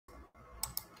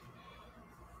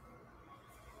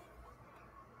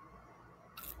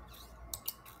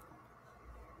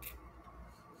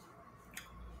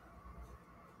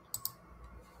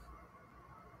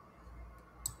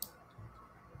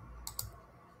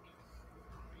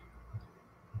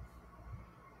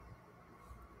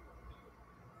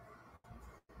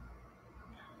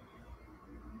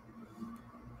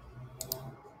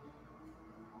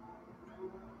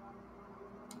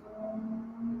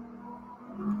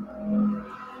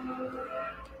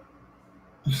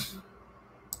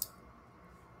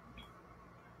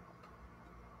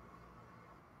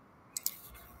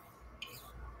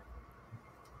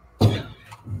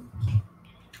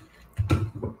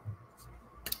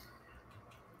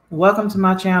Welcome to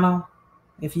my channel.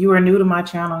 If you are new to my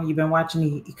channel, you've been watching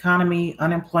the economy,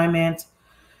 unemployment,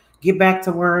 get back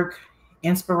to work,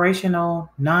 inspirational,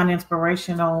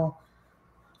 non-inspirational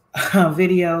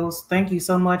videos. Thank you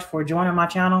so much for joining my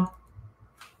channel.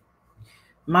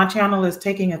 My channel is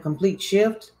taking a complete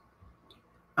shift.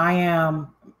 I am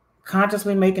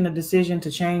consciously making a decision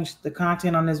to change the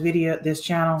content on this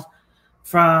channel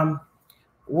from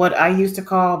what I used to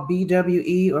call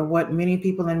BWE, or what many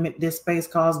people in this space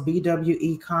calls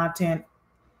BWE content,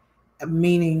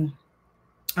 meaning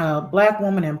Black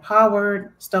woman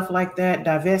empowered, stuff like that,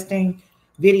 divesting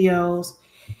videos.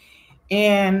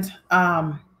 And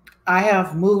I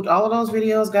have moved all of those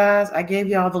videos, guys. I gave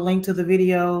y'all the link to the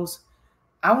videos.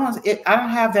 I don't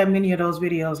have that many of those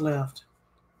videos left.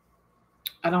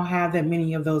 I don't have that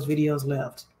many of those videos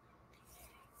left.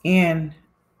 And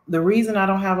the reason I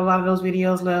don't have a lot of those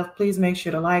videos left, please make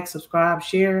sure to like, subscribe,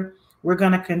 share. We're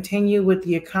going to continue with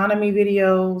the economy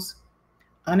videos,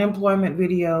 unemployment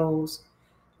videos,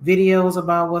 videos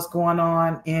about what's going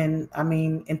on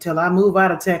until I move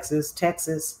out of Texas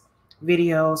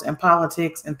videos and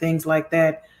politics and things like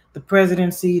that, the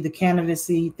presidency, the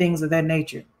candidacy, things of that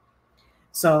nature.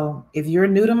 So if you're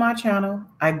new to my channel,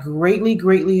 I greatly,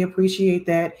 greatly appreciate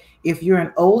that. If you're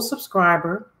an old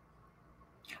subscriber,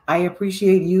 I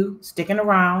appreciate you sticking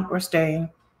around or staying,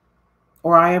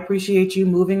 or I appreciate you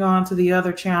moving on to the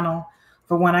other channel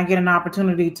for when I get an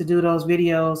opportunity to do those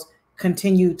videos,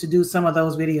 continue to do some of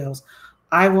those videos.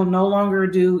 I will no longer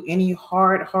do any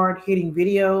hard-hitting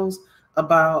videos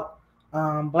about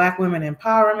Black women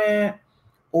empowerment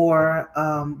or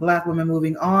Black women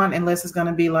moving on, unless it's going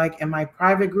to be like in my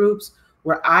private groups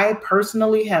where I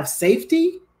personally have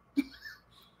safety,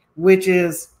 which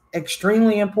is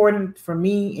extremely important for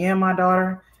me and my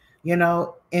daughter,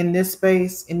 in this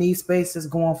space, in these spaces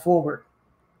going forward.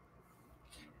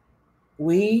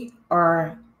 We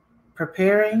are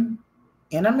preparing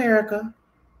in America,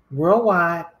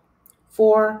 worldwide,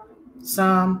 for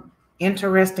some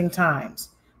interesting times.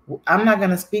 I'm not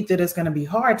going to speak that it's going to be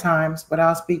hard times, but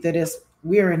I'll speak that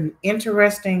we're in an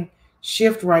interesting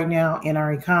shift right now in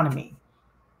our economy,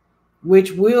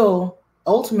 which will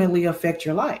ultimately affect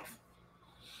your life.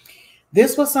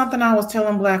 This was something I was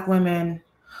telling Black women,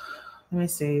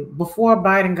 before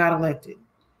Biden got elected.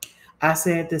 I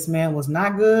said this man was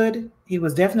not good. He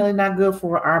was definitely not good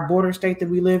for our border state that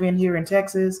we live in here in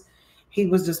Texas. He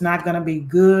was just not going to be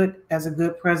good as a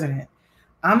good president.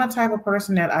 I'm the type of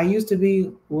person that I used to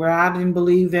be, where I didn't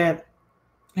believe that,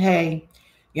 hey,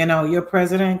 your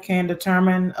president can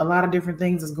determine a lot of different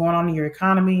things that's going on in your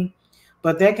economy,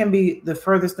 but that can be the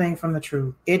furthest thing from the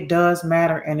truth. It does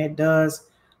matter, and it does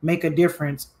make a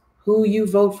difference who you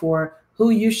vote for,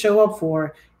 who you show up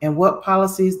for, and what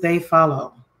policies they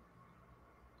follow.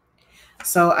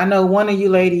 So I know one of you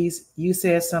ladies, you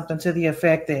said something to the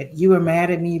effect that you were mad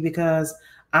at me because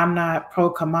I'm not pro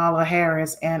Kamala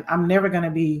Harris, and I'm never going to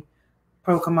be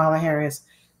pro Kamala Harris.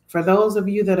 For those of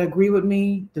you that agree with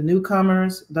me, the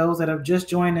newcomers, those that have just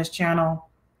joined this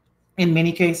channel, in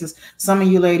many cases, some of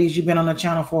you ladies, you've been on the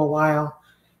channel for a while.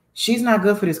 She's not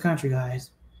good for this country,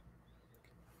 guys.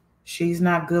 She's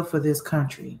not good for this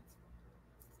country.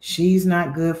 She's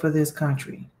not good for this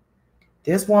country.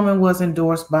 This woman was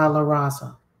endorsed by La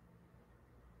Raza.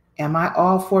 Am I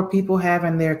all for people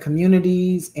having their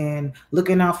communities and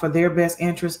looking out for their best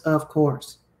interests? Of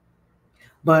course.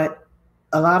 But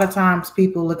a lot of times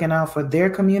people looking out for their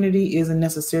community isn't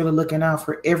necessarily looking out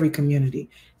for every community.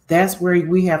 That's where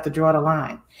we have to draw the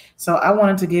line. So I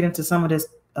wanted to get into some of this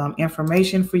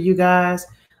information for you guys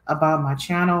about my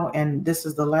channel. And this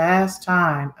is the last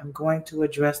time I'm going to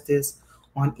address this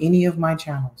on any of my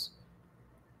channels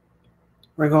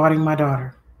regarding my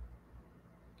daughter.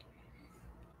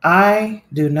 I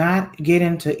do not get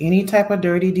into any type of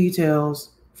dirty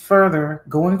details further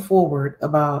going forward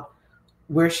about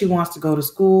where she wants to go to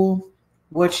school,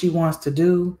 what she wants to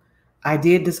do. I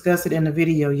did discuss it in the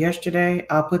video yesterday.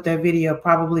 I'll put that video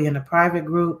probably in a private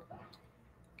group.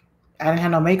 I didn't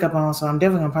have no makeup on, so I'm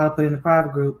definitely gonna probably put it in a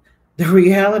private group. The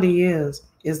reality is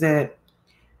that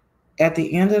at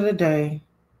the end of the day,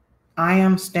 I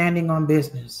am standing on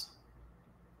business.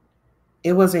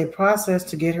 It was a process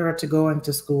to get her to go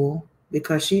into school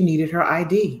because she needed her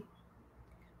ID.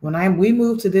 When we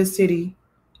moved to this city,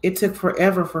 it took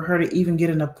forever for her to even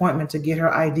get an appointment to get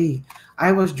her ID.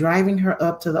 I was driving her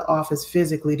up to the office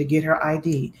physically to get her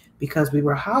ID because we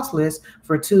were houseless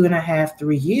for 2.5,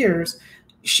 3 years.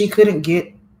 She couldn't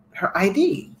get her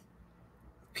ID.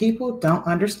 People don't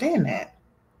understand that.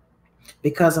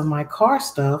 Because of my car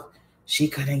stuff, she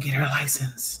couldn't get her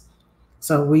license.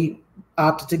 So we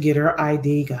opted to get her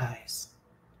ID, guys.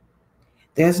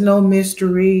 There's no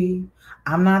mystery.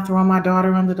 I'm not throwing my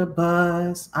daughter under the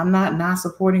bus. I'm not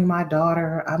supporting my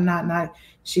daughter. I'm not.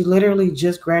 She literally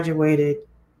just graduated.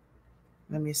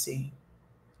 Let me see.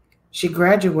 She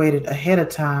graduated ahead of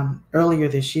time earlier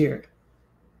this year.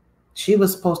 She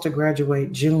was supposed to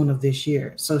graduate June of this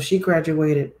year. So she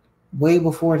graduated way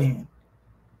before then.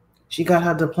 She got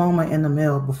her diploma in the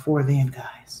mail before then,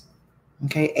 guys.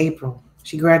 Okay, April.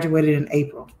 She graduated in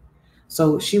April.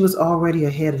 So she was already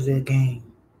ahead of the game.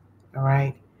 All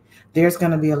right. There's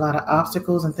going to be a lot of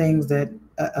obstacles and things that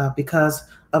because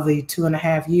of the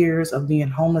 2.5 years of being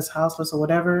homeless, houseless, or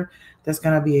whatever, there's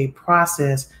going to be a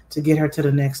process to get her to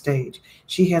the next stage.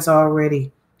 She has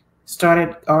already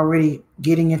started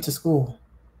getting into school.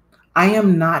 I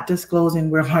am not disclosing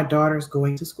where my daughter's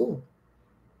going to school.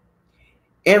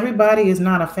 Everybody is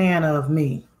not a fan of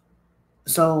me.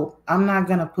 So I'm not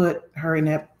going to put her in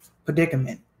that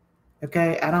predicament.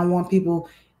 Okay. I don't want people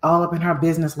all up in her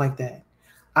business like that.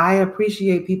 I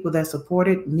appreciate people that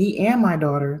supported me and my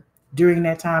daughter during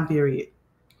that time period.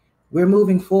 We're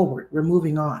moving forward. We're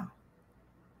moving on.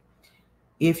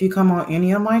 If you come on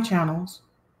any of my channels,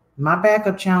 my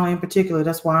backup channel in particular,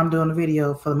 that's why I'm doing the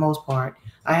video for the most part.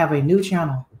 I have a new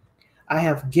channel. I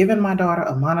have given my daughter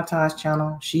a monetized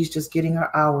channel. She's just getting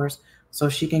her hours so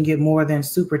she can get more than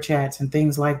super chats and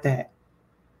things like that.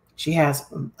 She has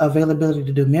availability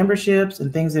to do memberships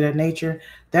and things of that nature.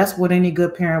 That's what any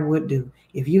good parent would do.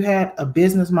 If you had a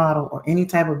business model or any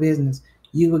type of business,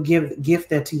 you would gift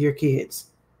that to your kids.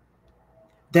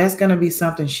 That's going to be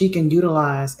something she can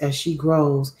utilize as she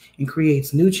grows and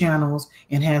creates new channels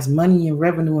and has money and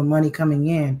revenue and money coming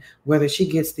in, whether she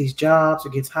gets these jobs or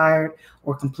gets hired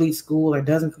or complete school or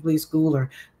doesn't complete school or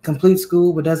complete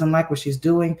school but doesn't like what she's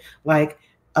doing. Like,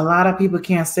 a lot of people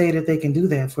can't say that they can do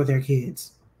that for their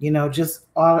kids. You know, just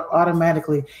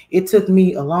automatically. It took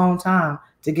me a long time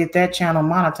to get that channel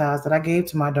monetized that I gave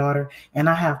to my daughter. And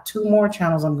I have 2 more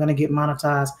channels I'm going to get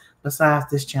monetized besides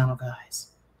this channel, guys.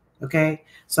 Okay.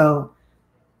 So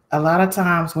a lot of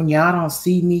times when y'all don't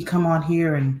see me come on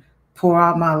here and pour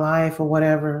out my life or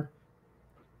whatever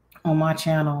on my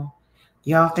channel,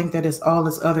 y'all think that it's all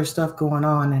this other stuff going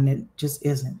on, and it just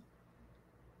isn't.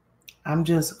 I'm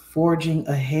just forging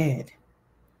ahead.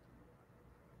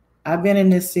 I've been in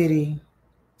this city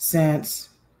since,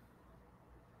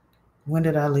 when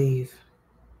did I leave?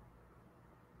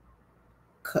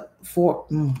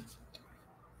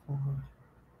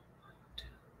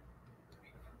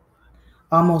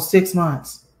 Almost 6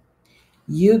 months.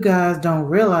 You guys don't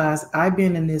realize I've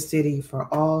been in this city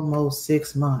for almost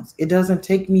 6 months. It doesn't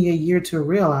take me a year to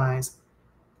realize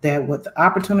that what the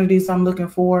opportunities I'm looking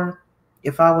for,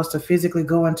 if I was to physically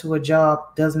go into a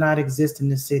job, does not exist in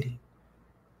this city.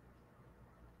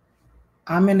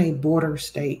 I'm in a border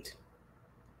state.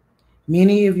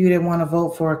 Many of you that want to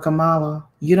vote for Kamala,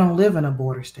 you don't live in a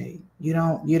border state. You're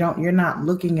not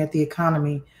looking at the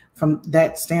economy from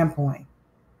that standpoint.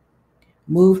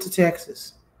 Move to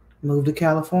Texas, move to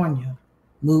California,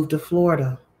 move to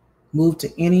Florida, move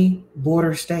to any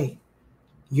border state.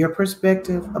 Your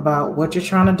perspective about what you're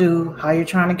trying to do, how you're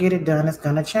trying to get it done is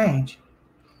going to change.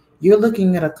 You're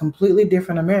looking at a completely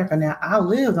different America. Now, I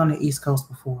lived on the East Coast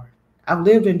before. I've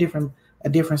lived in a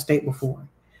different state before.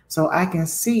 So I can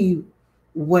see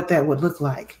what that would look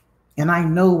like. And I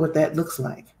know what that looks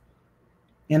like.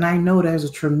 And I know there's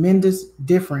a tremendous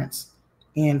difference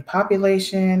in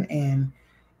population and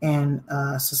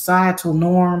societal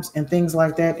norms and things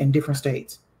like that in different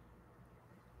states.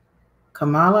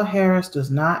 Kamala Harris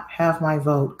does not have my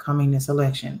vote coming this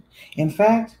election. In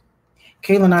fact,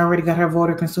 Caitlin already got her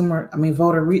voter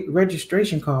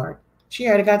registration card. She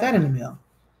already got that in the mail.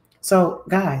 So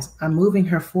guys, I'm moving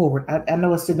her forward. I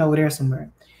know it's sitting over there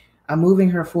somewhere. I'm moving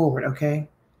her forward, okay?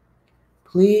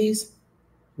 Please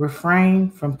refrain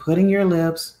from putting your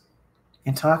lips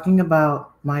and talking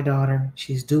about my daughter.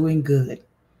 She's doing good.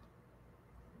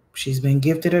 She's been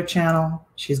gifted her channel.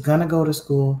 She's going to go to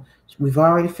school. We've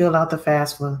already filled out the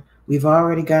FAFSA. We've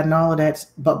already gotten all of that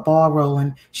ball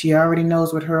rolling. She already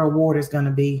knows what her award is going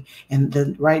to be.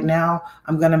 And right now,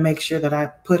 I'm going to make sure that I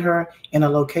put her in a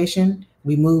location.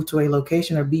 We move to a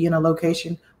location or be in a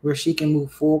location where she can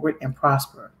move forward and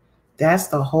prosper. That's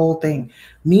the whole thing.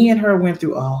 Me and her went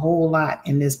through a whole lot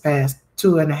in this past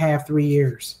 2.5, 3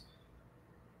 years.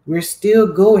 We're still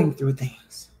going through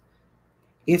things.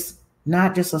 It's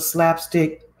not just a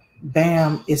slapstick,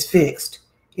 bam, it's fixed.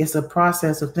 It's a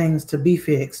process of things to be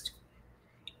fixed.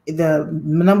 The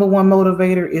number one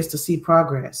motivator is to see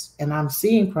progress. And I'm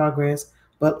seeing progress.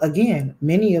 But again,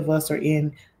 many of us are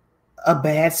in a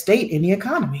bad state in the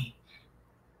economy.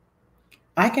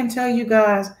 I can tell you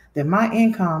guys that my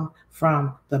income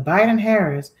from the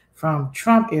Biden-Harris, from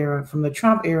the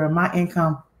Trump era, my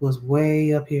income was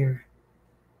way up here.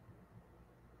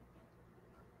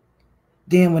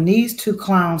 Then when these two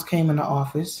clowns came into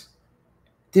office,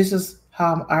 this is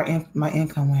how my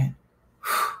income went.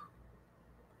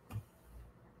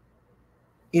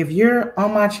 If you're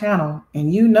on my channel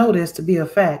and you know this to be a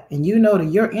fact, and you know that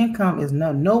your income is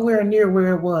nowhere near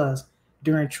where it was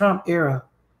during Trump era,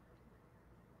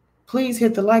 please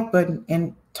hit the like button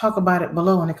and talk about it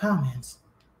below in the comments.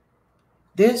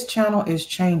 This channel is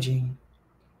changing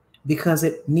because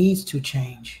it needs to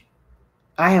change.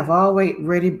 I have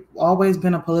always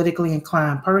been a politically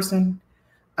inclined person.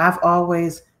 I've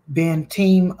always been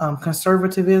team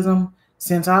conservatism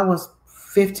since I was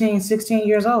 15, 16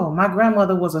 years old. My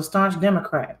grandmother was a staunch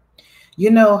Democrat. You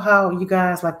know how you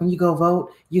guys, like when you go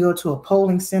vote, you go to a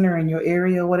polling center in your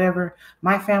area or whatever.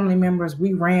 My family members,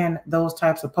 we ran those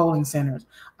types of polling centers.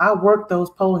 I worked those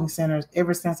polling centers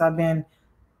ever since I've been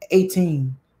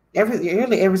 18.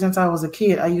 Ever since I was a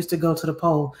kid, I used to go to the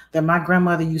poll that my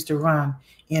grandmother used to run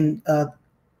in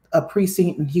a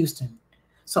precinct in Houston.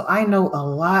 So I know a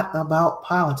lot about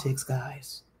politics,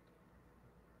 guys.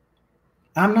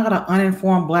 I'm not an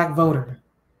uninformed black voter.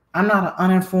 I'm not an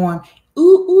uninformed,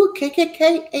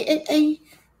 KKK,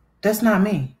 That's not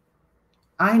me.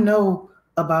 I know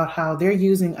about how they're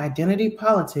using identity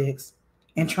politics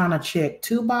and trying to check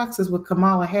two boxes with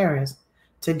Kamala Harris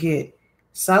to get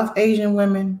South Asian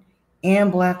women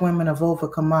and black women to vote for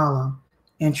Kamala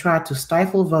and try to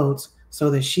stifle votes so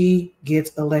that she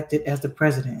gets elected as the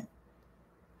president.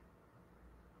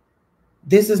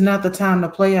 This is not the time to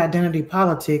play identity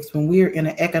politics when we're in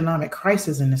an economic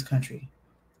crisis in this country.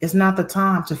 It's not the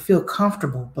time to feel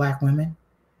comfortable, black women.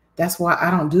 That's why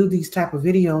I don't do these type of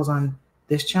videos on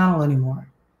this channel anymore.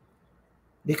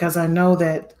 Because I know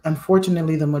that,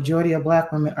 unfortunately, the majority of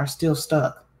black women are still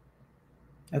stuck.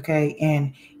 Okay,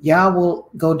 and y'all will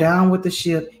go down with the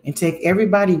ship and take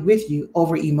everybody with you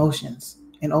over emotions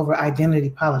and over identity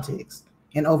politics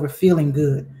and over feeling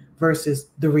good versus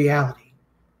the reality.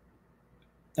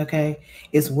 Okay,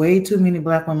 it's way too many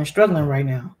black women struggling right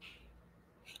now.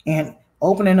 And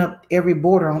opening up every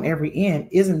border on every end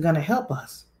isn't going to help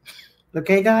us.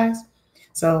 Okay, guys?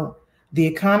 So the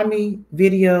economy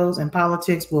videos and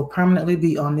politics will permanently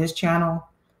be on this channel.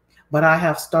 But I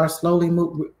have started slowly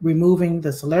removing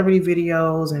the celebrity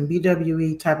videos and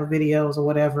BWE type of videos or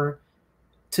whatever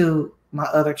to my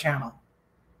other channel.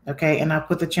 Okay, and I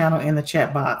put the channel in the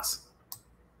chat box.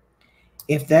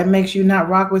 If that makes you not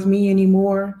rock with me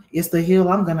anymore, it's the hill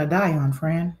I'm going to die on,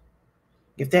 friend.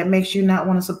 If that makes you not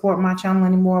want to support my channel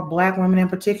anymore, black women in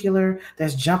particular,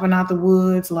 that's jumping out the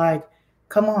woods, like,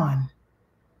 come on.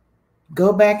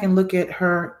 Go back and look at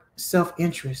her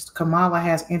self-interest. Kamala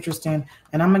has interest in,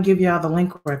 and I'm going to give y'all the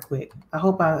link right quick. I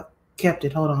hope I kept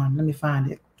it. Hold on. Let me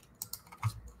find it.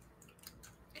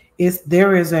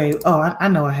 I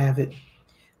know I have it.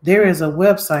 There is a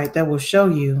website that will show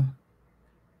you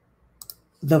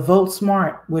the Vote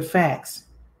Smart with facts.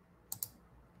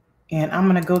 And I'm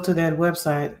going to go to that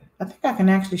website. I think I can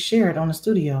actually share it on the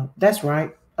studio. That's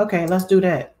right. Okay, let's do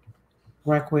that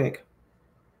right quick.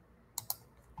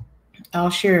 I'll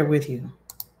share it with you.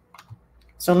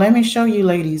 So let me show you,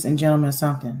 ladies and gentlemen,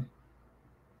 something.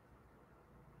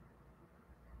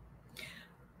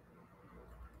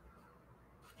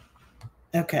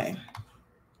 Okay.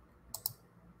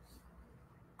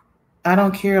 I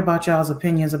don't care about y'all's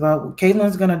opinions about what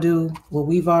Caitlin's going to do, what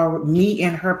me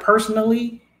and her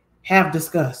personally have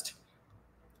discussed.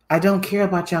 I don't care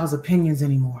about y'all's opinions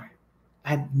anymore.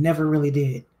 I never really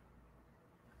did.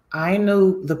 I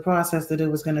knew the process that it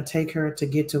was going to take her to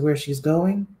get to where she's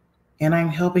going, and I'm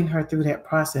helping her through that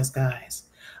process, guys.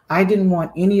 I didn't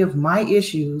want any of my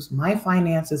issues, my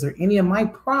finances, or any of my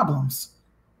problems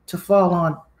to fall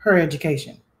on her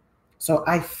education. So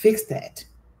I fixed that.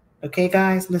 Okay,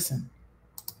 guys, listen.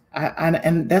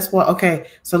 And that's what, okay,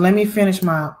 so let me finish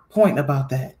my point about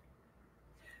that.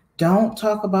 Don't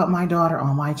talk about my daughter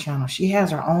on my channel. She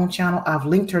has her own channel. I've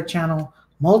linked her channel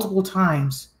multiple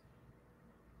times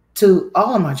to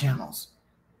all of my channels.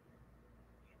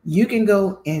 You can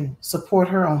go and support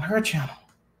her on her channel.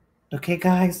 Okay,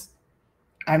 guys?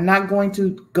 I'm not going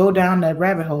to go down that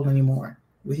rabbit hole anymore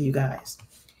with you guys.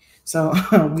 So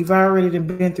we've already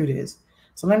been through this.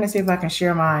 So let me see if I can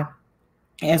share my,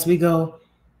 as we go.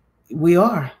 We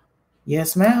are.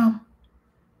 Yes, ma'am.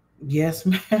 Yes,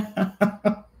 ma'am.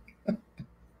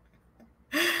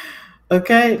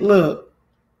 Okay, look.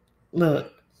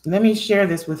 Let me share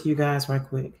this with you guys right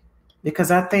quick.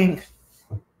 Because I think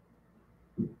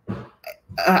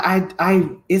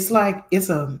it's like it's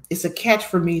a catch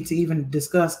for me to even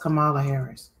discuss Kamala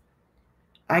Harris.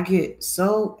 I get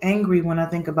so angry when I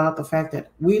think about the fact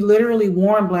that we literally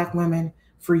warned Black women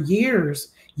for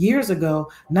years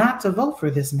ago not to vote for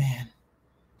this man.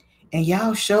 And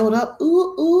y'all showed up,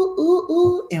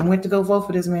 and went to go vote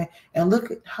for this man. And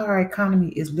look at how our economy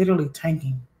is literally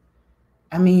tanking.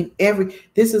 I mean,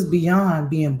 this is beyond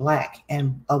being Black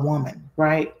and a woman,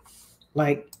 right?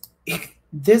 Like,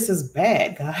 this is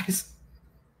bad, guys.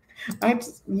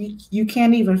 You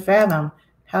can't even fathom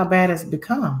how bad it's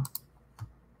become.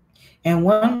 And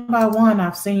one by one,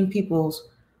 I've seen people's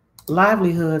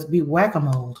livelihoods be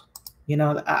whack-a-mole. You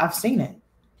know, I've seen it.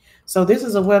 So this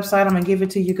is a website. I'm gonna give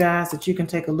it to you guys that you can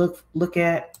take a look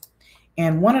at.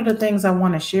 And one of the things I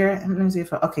want to share, let me see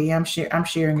if I'm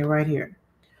sharing it right here.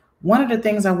 One of the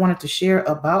things I wanted to share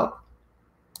about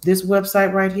this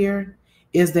website right here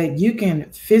is that you can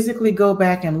physically go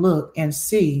back and look and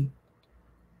see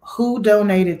who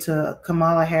donated to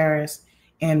Kamala Harris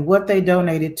and what they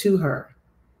donated to her.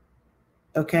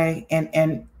 Okay,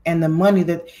 and the money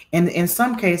that, and in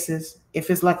some cases, if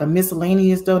it's like a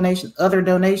miscellaneous donation, other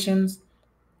donations,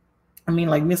 I mean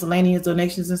like miscellaneous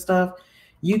donations and stuff,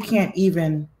 you can't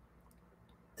even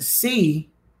see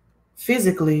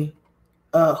physically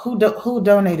who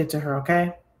donated to her.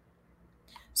 Okay,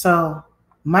 so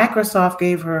Microsoft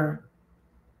gave her,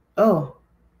 oh,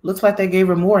 looks like they gave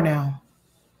her more now.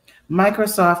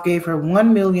 Microsoft gave her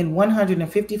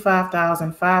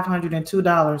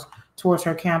 $1,155,502 towards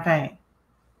her campaign.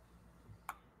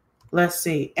 Let's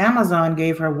see. Amazon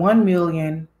gave her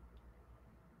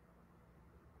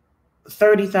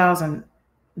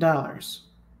 $1,030,000.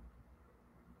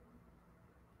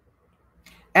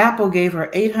 Apple gave her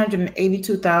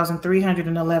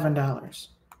 $882,311.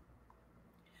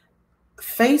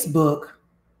 Facebook,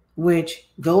 which,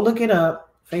 go look it up.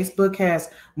 Facebook has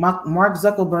Mark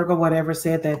Zuckerberg or whatever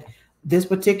said that these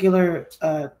particular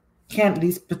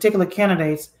candidates,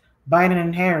 Biden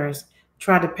and Harris,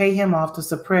 tried to pay him off to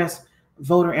suppress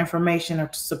voter information or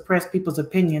to suppress people's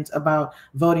opinions about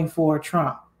voting for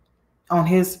Trump on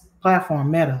his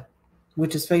platform, Meta,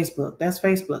 which is Facebook. That's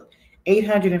Facebook.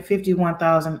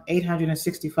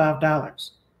 $851,865.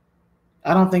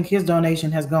 I don't think his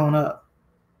donation has gone up.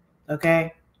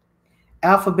 Okay.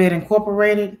 Alphabet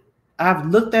Incorporated, I've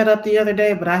looked that up the other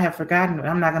day, but I have forgotten.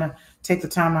 I'm not going to take the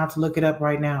time out to look it up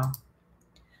right now.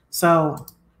 So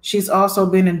she's also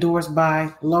been endorsed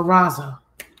by La Raza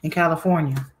in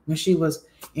California when she was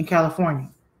in California.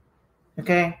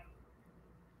 Okay.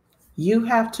 You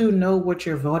have to know what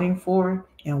you're voting for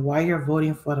and why you're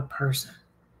voting for the person.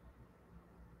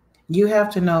 You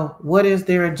have to know what is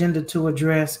their agenda to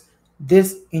address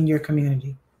this in your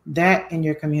community, that in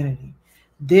your community.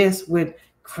 This would,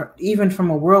 even from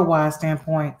a worldwide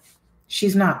standpoint,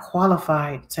 she's not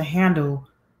qualified to handle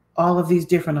all of these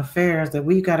different affairs that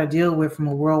we've got to deal with from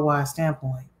a worldwide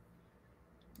standpoint.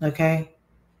 Okay.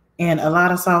 And a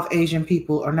lot of South Asian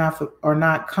people are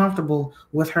not comfortable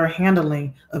with her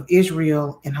handling of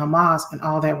Israel and Hamas and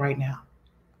all that right now.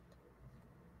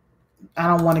 I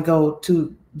don't want to go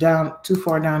too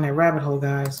far down that rabbit hole,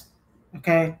 guys.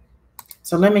 Okay.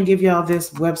 So let me give y'all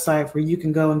this website where you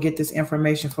can go and get this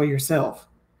information for yourself.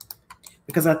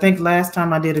 Because I think last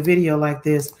time I did a video like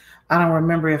this, I don't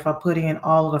remember if I put in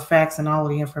all of the facts and all of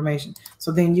the information.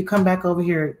 So then you come back over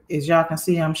here, as y'all can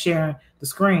see, I'm sharing the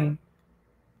screen.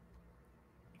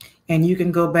 And you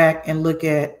can go back and look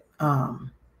at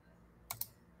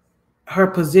her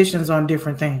positions on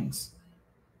different things.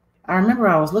 I remember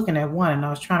I was looking at one and I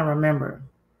was trying to remember.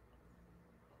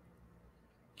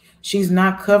 She's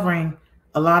not covering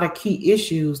a lot of key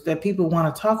issues that people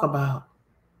want to talk about.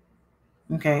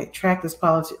 Okay, track this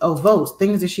policy. Oh, votes,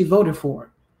 things that she voted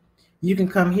for. You can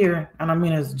come here, and I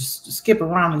mean, just skip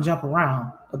around and jump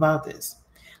around about this.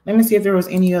 Let me see if there was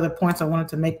any other points I wanted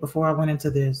to make before I went into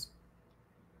this.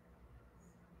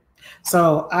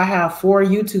 So I have 4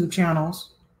 YouTube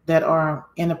channels that are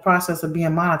in the process of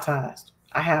being monetized.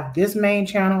 I have this main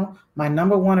channel, my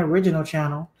 #1 original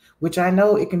channel, which I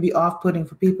know it can be off-putting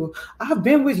for people. I've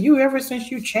been with you ever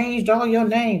since you changed all your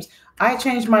names. I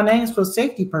changed my names for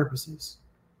safety purposes.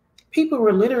 People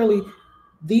were literally,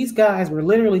 these guys were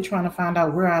literally trying to find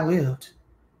out where I lived.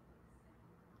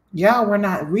 Y'all were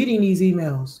not reading these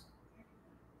emails.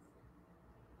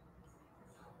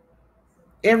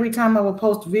 Every time I would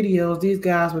post videos, these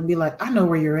guys would be like, I know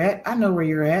where you're at. I know where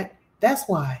you're at. That's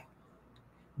why.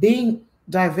 Being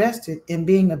divested and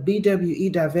being a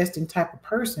BWE divesting type of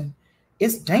person,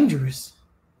 it's dangerous.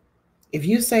 If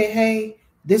you say, hey,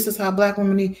 this is how Black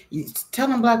women need,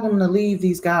 telling Black women to leave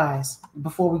these guys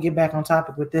before we get back on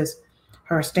topic with this.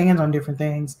 her stance on different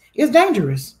things is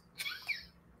dangerous.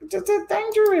 It's just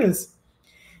dangerous.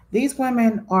 These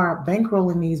women are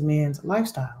bankrolling these men's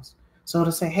lifestyles. So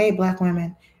to say, hey, Black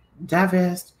women,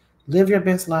 divest, live your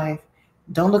best life,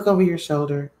 don't look over your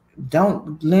shoulder,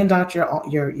 don't lend out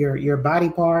your body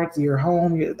parts, your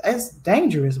home, that's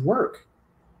dangerous work.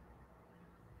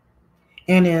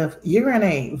 And if you're in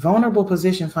a vulnerable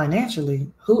position financially,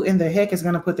 who in the heck is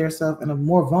going to put themselves in a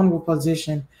more vulnerable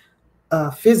position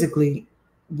physically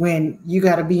when you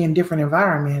got to be in different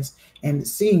environments and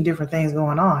seeing different things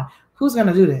going on? Who's going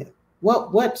to do that?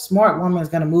 What smart woman is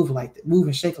going to move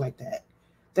and shake like that?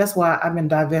 That's why I've been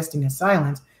divesting in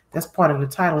silence. That's part of the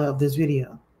title of this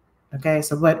video. Okay,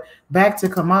 so but back to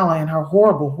Kamala and her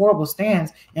horrible, horrible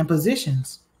stands and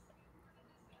positions.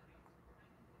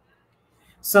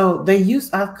 So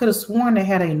I could have sworn they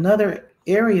had another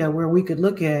area where we could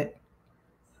look at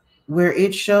where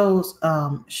it showed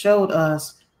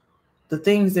us the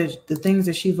things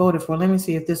that she voted for. Let me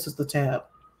see if this is the tab.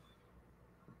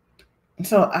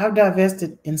 So I've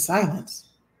divested in silence.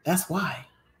 That's why.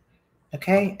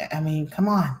 Okay, I mean, come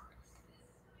on.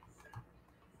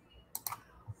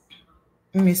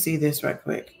 Let me see this right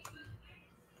quick.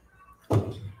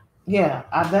 Yeah,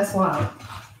 that's why.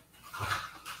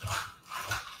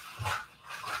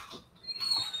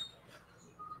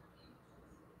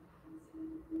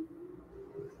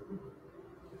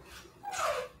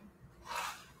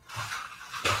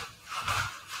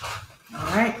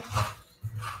 All right.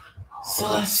 So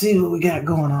let's see what we got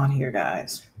going on here,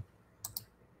 guys.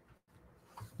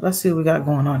 Let's see what we got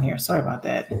going on here. Sorry about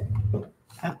that.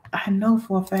 I know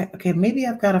for a fact. Okay, maybe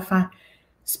I've got to find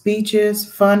speeches,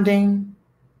 funding.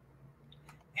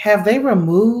 Have they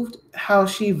removed how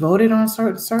she voted on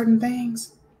certain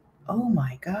things? Oh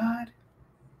my God,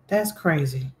 that's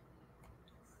crazy.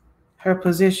 Her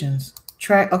positions.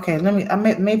 Track. Okay,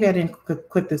 maybe I didn't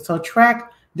click this. So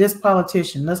track this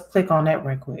politician. Let's click on that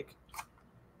right quick.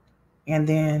 And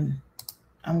then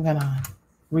I'm gonna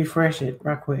refresh it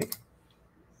right quick.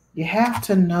 You have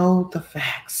to know the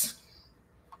facts.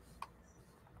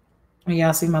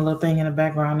 Y'all see my little thing in the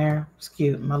background there? It's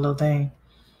cute, my little thing,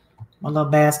 my little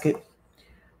basket.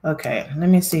 Okay, let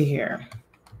me see here.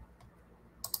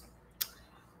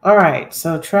 All right,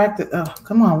 so track the, oh,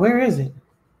 come on, where is it?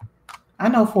 I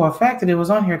know for a fact that it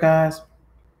was on here, guys.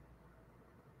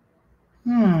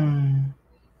 I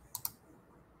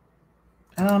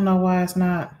don't know why it's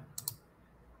not.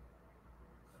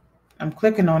 I'm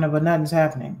clicking on it, but nothing's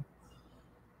happening.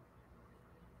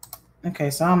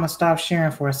 Okay, so I'm gonna stop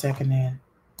sharing for a second then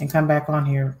and come back on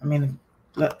here. I mean,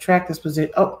 track this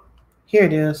position. Oh, here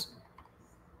it is.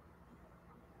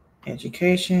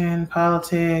 Education,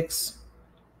 politics.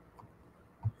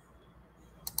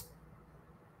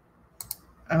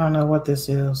 I don't know what this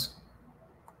is.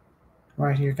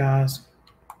 Right here, guys.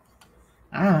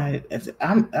 I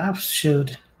should.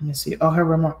 Let me see. Oh, her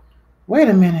remark. Wait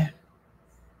a minute.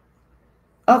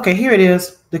 Okay, here it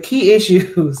is. The key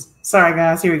issues. Sorry,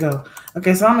 guys. Here we go.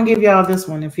 Okay, so I'm going to give y'all this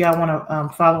one if y'all want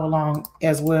to follow along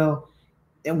as well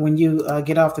when you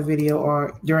get off the video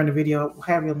or during the video,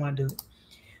 however you want to do it.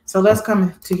 So let's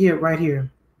come to here, right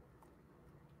here.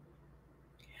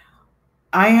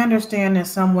 I understand that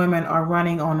some women are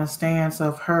running on a stance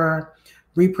of her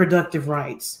reproductive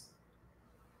rights.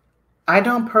 I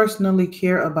don't personally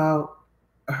care about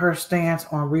her stance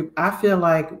on I feel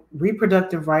like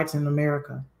reproductive rights in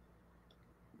America,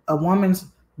 a woman's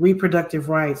reproductive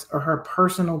rights are her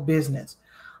personal business.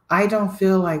 I don't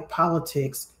feel like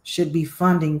politics should be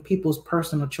funding people's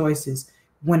personal choices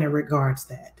when it regards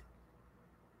that.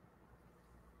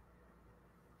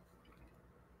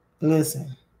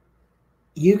 Listen,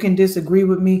 you can disagree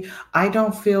with me. I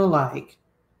don't feel like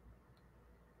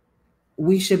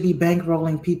we should be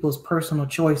bankrolling people's personal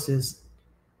choices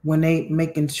when they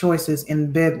making choices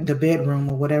in the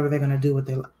bedroom or whatever they're going to do with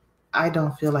their life. I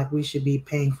don't feel like we should be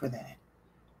paying for that.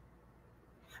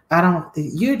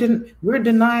 We're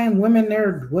denying women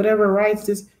their whatever rights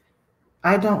is.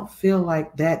 I don't feel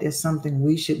like that is something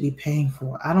we should be paying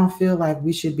for. I don't feel like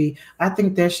we should be. I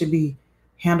think that should be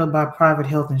handled by private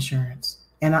health insurance.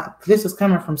 And this is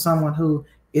coming from someone who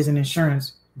is an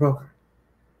insurance broker,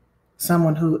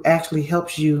 someone who actually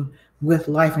helps you with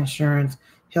life insurance,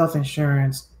 health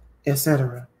insurance,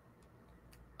 etc.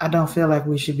 I don't feel like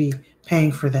we should be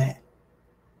paying for that.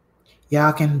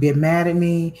 Y'all can be mad at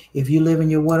me if you live in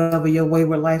your whatever your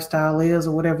wayward lifestyle is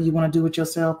or whatever you want to do with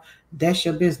yourself. That's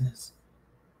your business.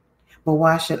 But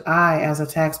why should I, as a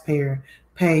taxpayer,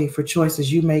 pay for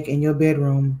choices you make in your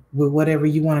bedroom with whatever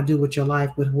you want to do with your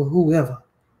life with whoever?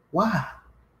 Why?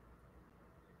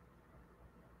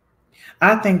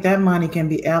 I think that money can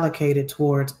be allocated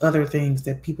towards other things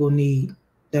that people need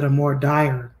that are more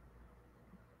dire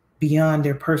beyond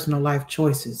their personal life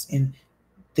choices and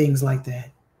things like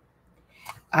that.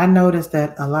 I noticed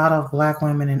that a lot of Black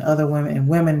women and other women and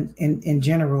women in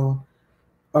general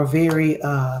are very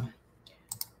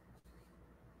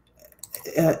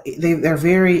they're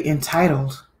very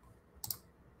entitled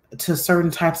to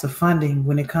certain types of funding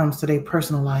when it comes to their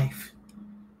personal life.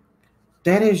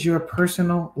 That is your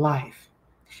personal life.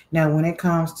 Now, when it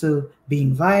comes to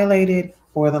being violated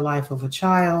or the life of a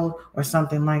child or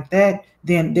something like that,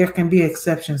 then there can be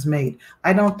exceptions made.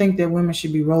 I don't think that women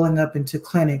should be rolling up into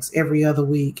clinics every other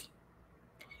week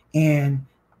and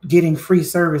getting free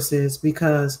services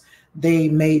because they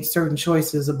made certain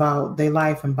choices about their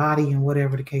life and body and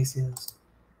whatever the case is.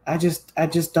 I just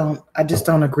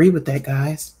don't agree with that,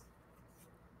 guys.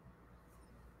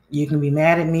 You can be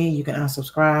mad at me, you can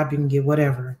unsubscribe, you can get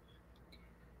whatever.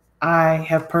 I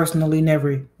have personally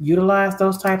never utilized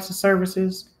those types of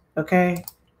services, okay,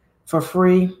 for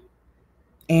free.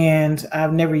 And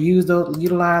I've never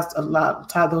utilized a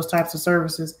lot of those types of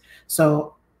services.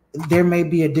 So there may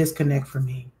be a disconnect for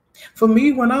me. For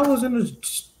me, when I was in a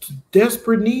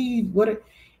desperate need,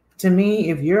 to me,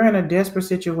 if you're in a desperate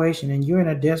situation and you're in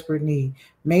a desperate need,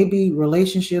 maybe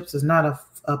relationships is not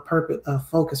a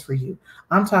focus for you.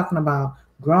 I'm talking about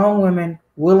grown women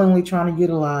willingly trying to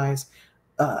utilize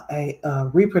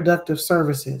reproductive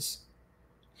services.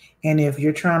 And if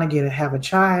you're trying to have a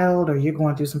child or you're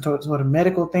going through some sort of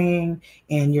medical thing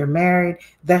and you're married,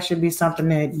 that should be something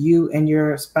that you and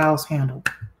your spouse handle.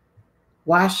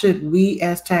 Why should we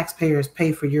as taxpayers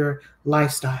pay for your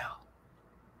lifestyle?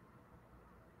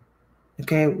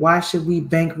 Okay, why should we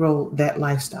bankroll that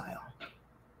lifestyle?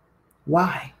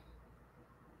 Why?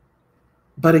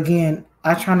 But again,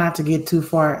 I try not to get too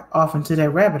far off into that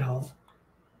rabbit hole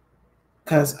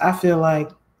because I feel like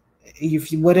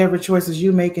whatever choices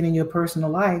you're making in your personal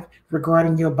life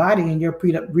regarding your body and your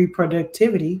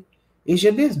reproductivity is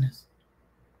your business.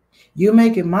 You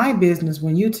make it my business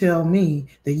when you tell me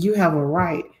that you have a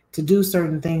right to do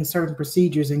certain things, certain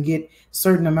procedures, and get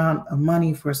certain amount of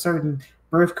money for certain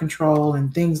birth control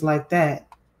and things like that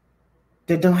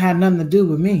don't have nothing to do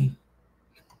with me.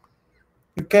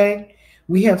 Okay?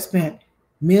 We have spent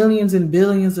millions and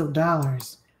billions of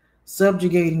dollars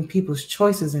subjugating people's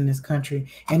choices in this country,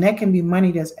 and that can be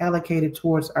money that's allocated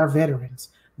towards our veterans,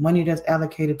 money that's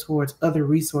allocated towards other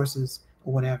resources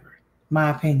or whatever.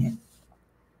 My opinion.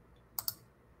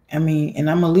 I mean, and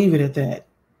I'm gonna leave it at that.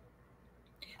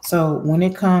 So when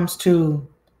it comes to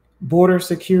border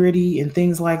security and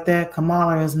things like that,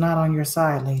 Kamala is not on your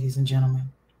side, ladies and gentlemen.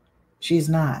 She's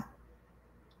not.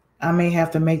 I may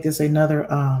have to make this another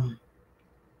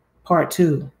part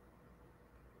 2.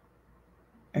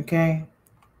 Okay?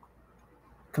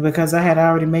 Because I had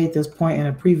already made this point in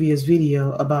a previous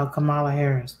video about Kamala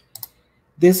Harris.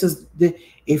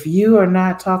 If you are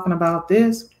not talking about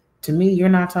this, to me, if you're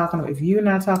not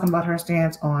talking about her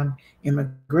stance on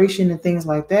immigration and things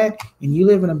like that, and you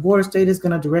live in a border state, it's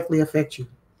going to directly affect you.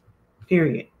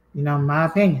 Period. My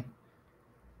opinion.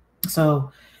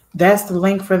 So that's the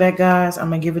link for that, guys. I'm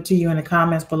going to give it to you in the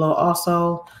comments below.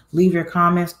 Also, leave your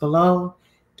comments below.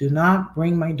 Do not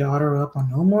bring my daughter up on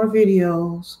no more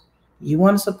videos. You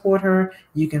want to support her,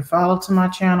 you can follow to my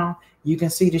channel. You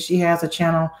can see that she has a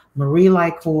channel, Marie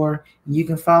Lycor. You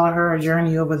can follow her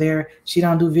journey over there. She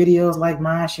don't do videos like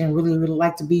mine. She don't really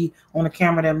like to be on the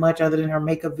camera that much other than her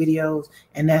makeup videos.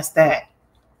 And that's that.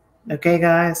 Okay,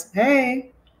 guys?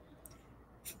 Hey.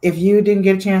 If you didn't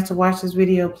get a chance to watch this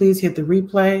video, please hit the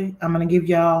replay. I'm going to give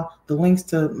y'all the links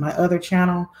to my other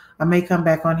channel. I may come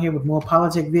back on here with more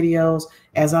politic videos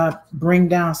as I bring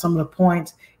down some of the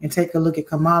points and take a look at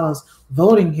Kamala's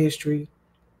voting history.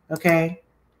 Okay?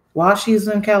 While she's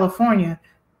in California,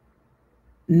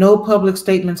 no public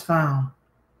statements found.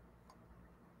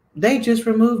 They just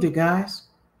removed it, guys.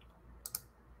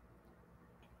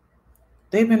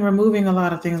 They've been removing a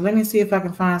lot of things. Let me see if I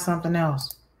can find something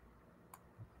else.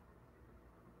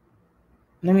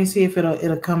 Let me see if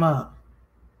it'll come up.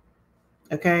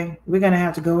 Okay, we're gonna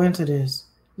have to go into this.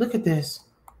 Look at this.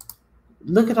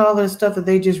 Look at all of the stuff that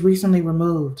they just recently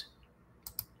removed.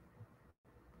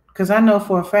 Because I know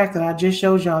for a fact that I just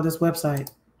showed y'all this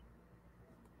website.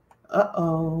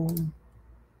 Uh-oh.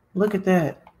 Look at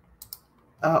that.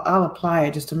 I'll apply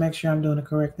it just to make sure I'm doing the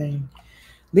correct thing.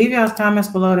 Leave y'all's comments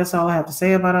below. That's all I have to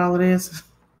say about all of this.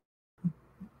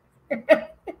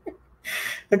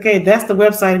 Okay, that's the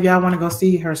website if y'all want to go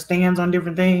see her stands on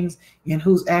different things and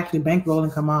who's actually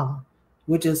bankrolling Kamala,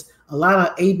 which is a lot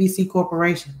of ABC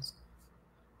corporations.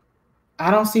 I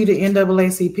don't see the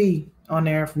NAACP on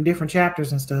there from different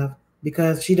chapters and stuff.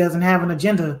 because she doesn't have an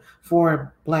agenda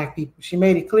for Black people. She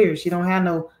made it clear she don't have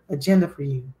no agenda for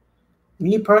you.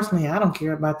 Me personally, I don't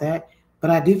care about that, but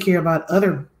I do care about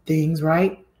other things,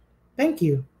 right? Thank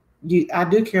you. I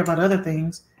do care about other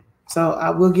things. So I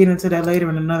will get into that later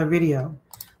in another video.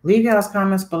 Leave y'all's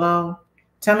comments below.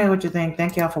 Tell me what you think.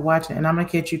 Thank y'all for watching, and I'm going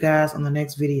to catch you guys on the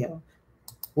next video.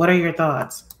 What are your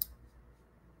thoughts?